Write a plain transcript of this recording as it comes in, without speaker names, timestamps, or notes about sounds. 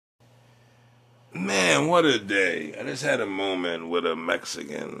Man, what a day. I just had a moment with a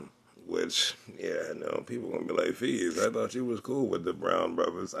Mexican, which, yeah, I know, people gonna be like, Fees, I thought you was cool with the Brown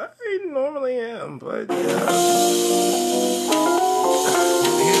brothers. I normally am, but yeah.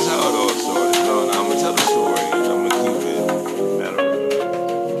 Here's how it all started. No, I'm gonna tell the story, and I'm gonna keep it matter of fact.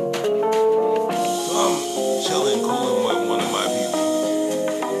 So I'm chilling, cooling with one of my people,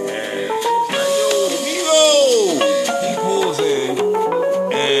 and she's like, yo, Vivo! He pulls in,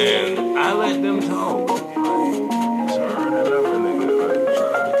 and I let them talk.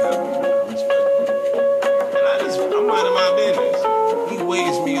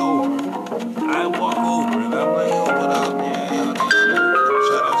 Waves me over. I walk over and I'm like, yo, what up, man?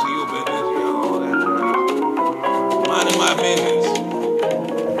 Shout out to your business, yo, all that. Minding my business.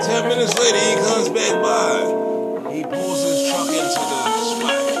 10 minutes later, he comes back by. He pulls his truck into the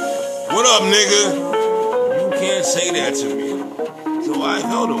spot. What up, nigga? You can't say that to me. So I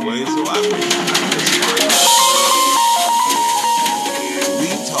felt away, so I responded. We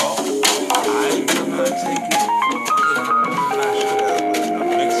talk. I could not take it.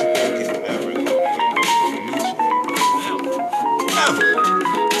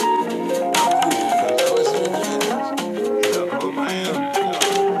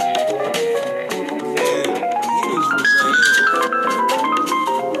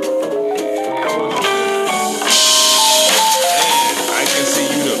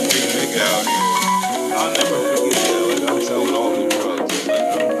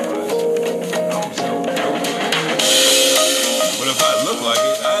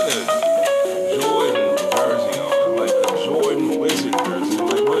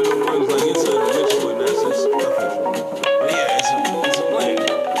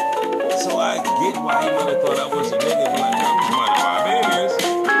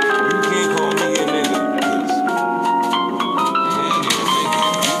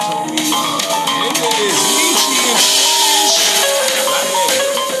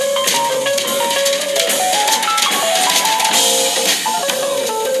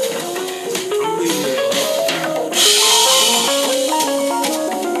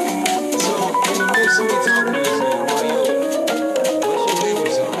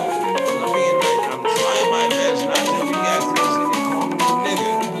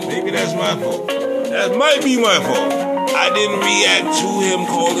 That might be my fault. I didn't react to him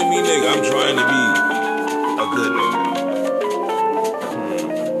calling me nigga. I'm trying to be a good nigga.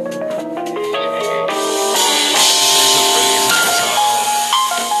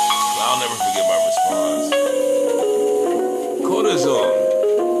 I'll never forget my response. Cortisone.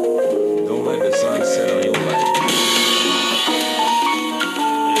 Don't let the sun set on your life.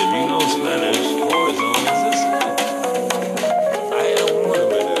 If you know Spanish, cortisone is this. I had a woman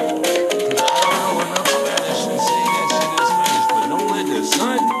with it.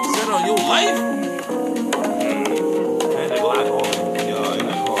 Sun set on your life?